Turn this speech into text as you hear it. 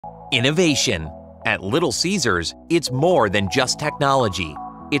Innovation. At Little Caesars, it's more than just technology.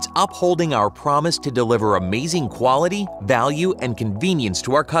 It's upholding our promise to deliver amazing quality, value, and convenience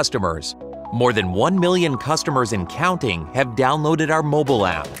to our customers. More than 1 million customers and counting have downloaded our mobile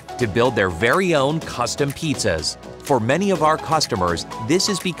app to build their very own custom pizzas. For many of our customers, this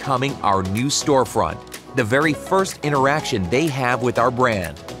is becoming our new storefront, the very first interaction they have with our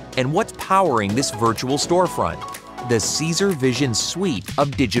brand. And what's powering this virtual storefront? The Caesar Vision suite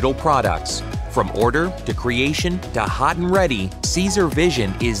of digital products. From order to creation to hot and ready, Caesar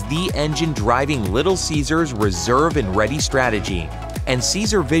Vision is the engine driving Little Caesars' reserve and ready strategy. And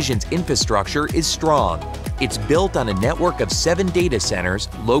Caesar Vision's infrastructure is strong. It's built on a network of 7 data centers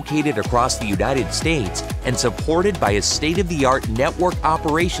located across the United States and supported by a state-of-the-art network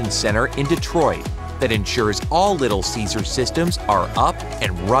operations center in Detroit that ensures all Little Caesar systems are up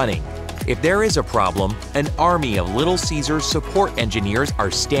and running. If there is a problem, an army of Little Caesars support engineers are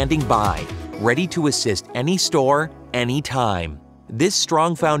standing by, ready to assist any store, anytime. This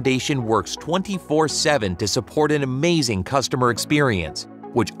strong foundation works 24/7 to support an amazing customer experience,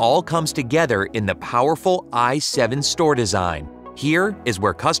 which all comes together in the powerful i7 store design. Here is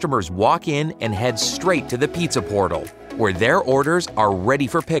where customers walk in and head straight to the pizza portal, where their orders are ready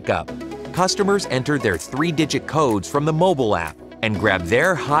for pickup. Customers enter their 3-digit codes from the mobile app and grab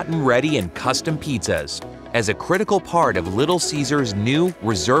their hot and ready and custom pizzas. As a critical part of Little Caesars' new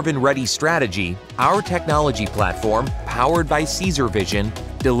Reserve and Ready strategy, our technology platform, powered by Caesar Vision,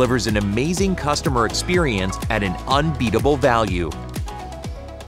 delivers an amazing customer experience at an unbeatable value.